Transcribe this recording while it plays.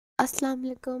अस्सलाम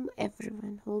वालेकुम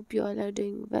everyone, hope you all are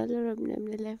doing well और अपने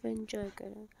अपने लाइफ एंजॉय कर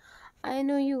रहे हैं। I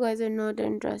know you guys are not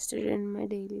interested in my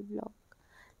daily vlog,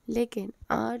 लेकिन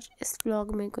आज इस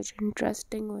व्लॉग में कुछ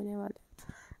इंटरेस्टिंग होने वाला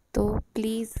है, तो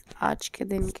प्लीज़ आज के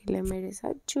दिन के लिए मेरे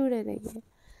साथ जुड़े रहिए।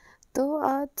 तो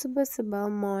आज सुबह सुबह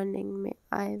मॉर्निंग में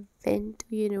आई वेंट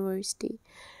टू यूनिवर्सिटी।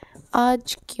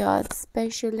 आज क्या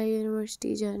स्पेशल है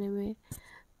यूनिवर्सिटी जाने में,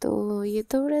 तो ये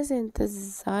थोड़ा सा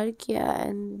इंतज़ार किया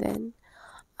and then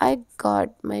I got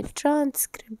my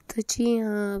transcript. तो जी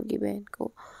हाँ, आपकी बहन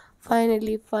को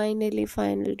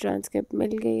फाइनल ट्रांसक्रिप्ट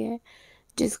मिल गई है,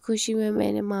 जिस खुशी में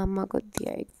मैंने मामा को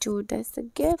दिया एक छोटा सा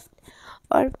गिफ्ट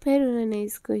और फिर उन्होंने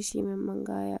इस खुशी में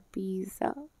मंगाया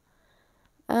पिज़्ज़ा।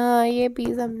 ये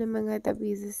पिज़्ज़ा हमने मंगाया था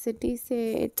पिज़्ज़ा सिटी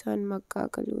से। It's on Mecca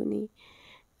colony,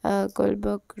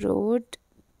 Gulberg road.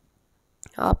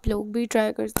 आप लोग भी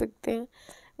ट्राई कर सकते हैं।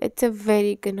 It's a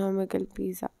very economical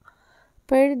pizza.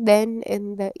 But then in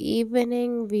the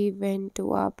evening we went to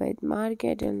Abid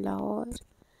Market in Lahore,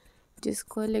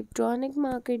 जिसको इलेक्ट्रॉनिक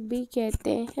मार्केट भी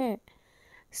कहते हैं।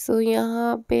 सो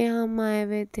यहाँ पे हम आए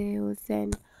हुए थे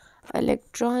हुसैन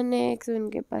इलेक्ट्रॉनिक्स।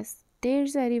 उनके पास ढेर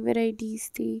सारी वैरायटीज़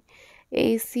थी।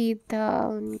 एसी था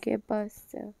उनके पास,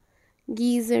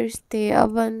 गीज़र्स थे,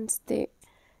 ovens थे,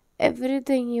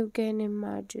 everything you can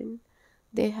imagine.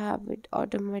 They have it,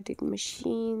 automatic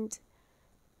machines,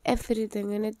 everything,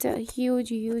 and it's a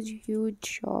huge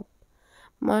shop,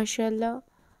 माशाल्लाह।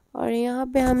 और यहाँ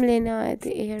पे हम लेने आए थे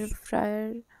एयर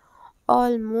फ्रायर।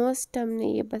 ऑलमोस्ट हमने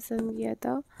ये पसंद किया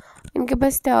था, इनके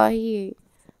पास था ही है,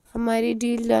 हमारी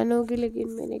डील डन होगी, लेकिन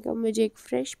मैंने कहा मुझे एक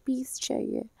फ़्रेश पीस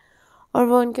चाहिए और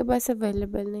वो उनके पास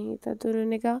अवेलेबल नहीं था, तो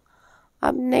उन्होंने कहा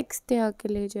आप नेक्स्ट डे आके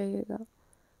ले जाइएगा।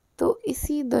 तो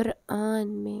इसी दौरान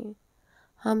में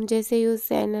हम जैसे ही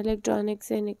हुसैन इलेक्ट्रॉनिक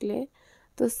से निकले,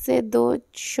 तो उससे 2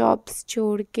 शॉप्स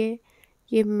छोड़ के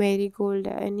ये मेरी गोल्ड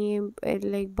है एंड ये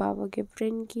लाइक बाबा के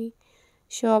फ्रेंड की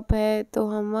शॉप है, तो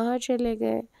हम वहाँ चले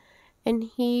गए and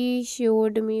he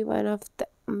showed me one of the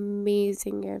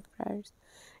amazing air fryers.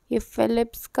 ये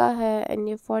फिलिप्स का है एंड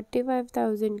ये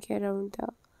 45,000 के अराउंड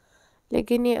था,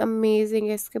 लेकिन ये अमेजिंग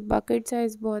है। इसके बकेट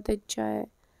साइज़ बहुत अच्छा है।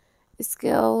 इसके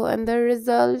अंदर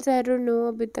रिजल्ट्स आई डोंट नो,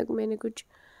 अभी तक मैंने कुछ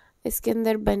इसके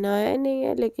अंदर बनाया नहीं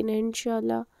है, लेकिन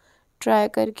इंशाल्लाह ट्राई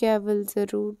करके आई विल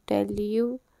ज़रूर टेल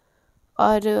यू।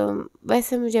 और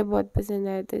वैसे मुझे बहुत पसंद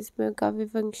आया था, इसमें काफ़ी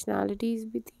फंक्शनैलिटीज़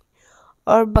भी थी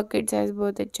और बकेट साइज़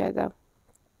बहुत अच्छा था।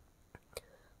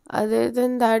 अदर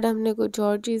देन दैट हमने कुछ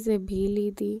और चीज़ें भी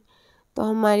ली थी, तो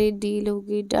हमारी डील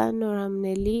होगी डन और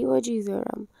हमने ली वो चीज़ें और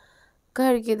हम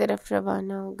घर की तरफ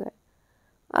रवाना हो गए।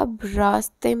 अब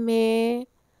रास्ते में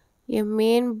ये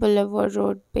मेन बुलेवार्ड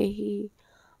रोड पे ही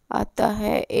आता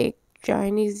है एक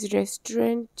चाइनीज़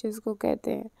रेस्टोरेंट, जिसको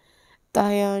कहते हैं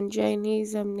तायान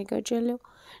चाइनीज़। हमने कहा चलो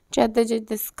जाते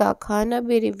जाते इसका खाना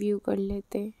भी रिव्यू कर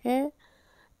लेते हैं।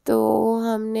 तो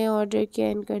हमने ऑर्डर किया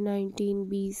इनका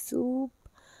 19B सूप,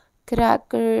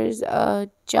 क्रैकर्स,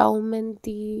 चाउमीन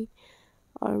थी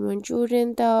और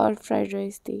मंचूरियन था और फ्राइड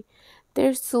राइस थी।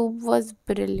 देयर सूप वाज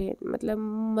ब्रिलियंट, मतलब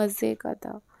मज़े का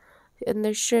था।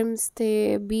 अंदर श्रिम्प्स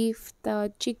थे, बीफ था,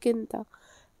 चिकन था,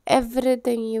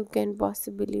 everything you can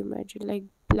possibly imagine, like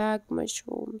black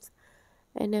mushrooms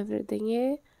and everything।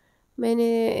 ये मैंने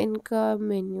इनका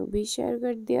मेन्यू भी शेयर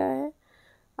कर दिया है,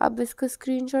 आप इसका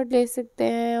स्क्रीनशॉट ले सकते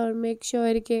हैं और मेक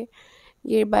श्योर कि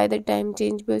ये बाय द टाइम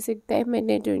चेंज भी हो सकता है।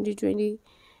 मैंने 2020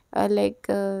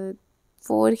 लाइक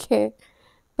 4 के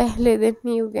पहले दिन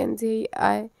you can see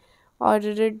I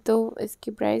order, तो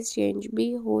इसकी प्राइस चेंज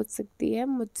भी हो सकती है,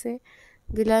 मुझसे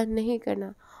गिला नहीं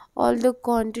करना। ऑल द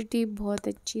क्वांटिटी बहुत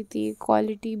अच्छी थी,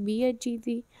 क्वालिटी भी अच्छी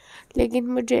थी, लेकिन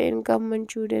मुझे इनका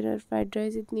मंचूरियन और फ्राइड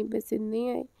राइस इतनी पसंद नहीं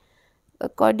I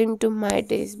according to my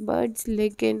taste buds,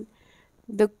 लेकिन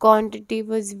the quantity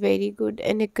was very good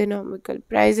and economical,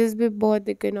 prices भी बहुत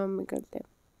इकोनॉमिकल थे।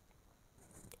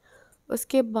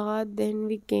 उसके बाद then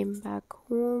we came back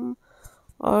home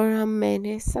और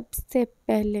मैंने सबसे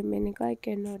पहले मैंने कहा आई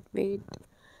कैन नॉट वेट,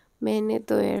 मैंने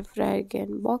तो एयर फ्रायर की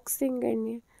अनबॉक्सिंग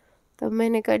करनी है। तो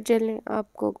मैंने कहा चलें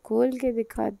आपको खोल के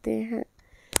दिखाते हैं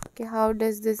कि how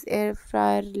does this air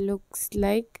fryer looks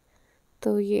like.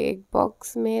 तो ये एक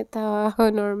बॉक्स में था,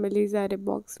 नॉर्मली सारे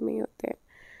बॉक्स में ही होते हैं।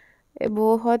 ये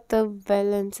बहुत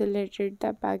वेल इंसुलेटेड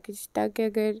था पैकेज, ताकि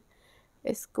अगर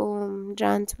इसको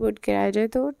ट्रांसपोर्ट कराया जाए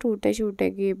तो टूटे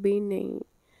छूटेगी भी नहीं।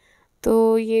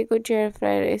 तो ये कुछ एयर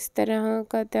फ्रायर इस तरह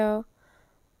का था,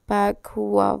 पैक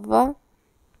हुआ हुआ,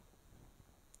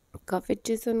 काफ़ी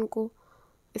अच्छे से उनको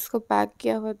इसको पैक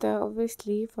किया हुआ था।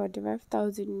 ऑब्वियसली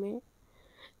 45,000 में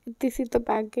इतनी सी तो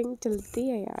पैकिंग चलती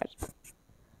है यार।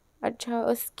 अच्छा,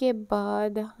 उसके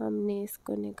बाद हमने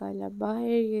इसको निकाला बाहर,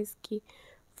 ये इसकी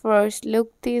फर्स्ट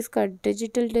लुक थी। इसका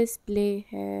डिजिटल डिस्प्ले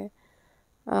है।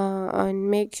 एंड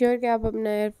मेक श्योर कि आप अपना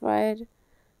एयर फ्रायर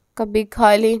कभी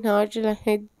खाली ना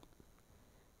चलाएं,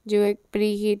 जो एक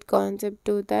प्री हीट कॉन्सेप्ट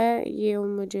होता है, ये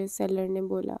मुझे सेलर ने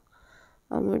बोला।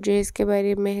 मुझे इसके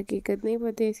बारे में हकीकत नहीं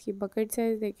पता। इसकी बकेट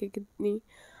साइज देखिए कितनी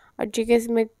अच्छी, कि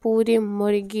इसमें एक पूरी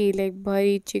मुर्गी लाइक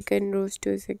भारी चिकन रोस्ट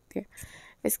हो सकती है।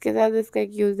 इसके साथ इसका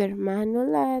एक यूज़र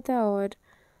मैनुअल आया था और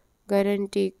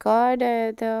गारंटी कार्ड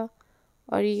आया था,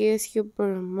 और ये इसके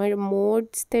ऊपर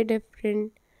मोड्स थे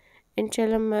डिफरेंट।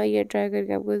 इंशाल्लाह मैं ये ट्राई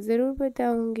करके आपको ज़रूर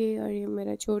बताऊंगी। और ये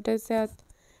मेरा छोटा सा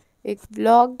एक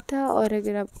व्लॉग था, और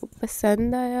अगर आपको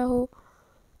पसंद आया हो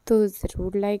तो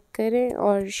ज़रूर लाइक करें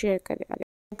और शेयर करें।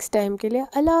 नेक्स्ट टाइम के लिए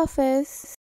अल्लाह हाफ़िज़।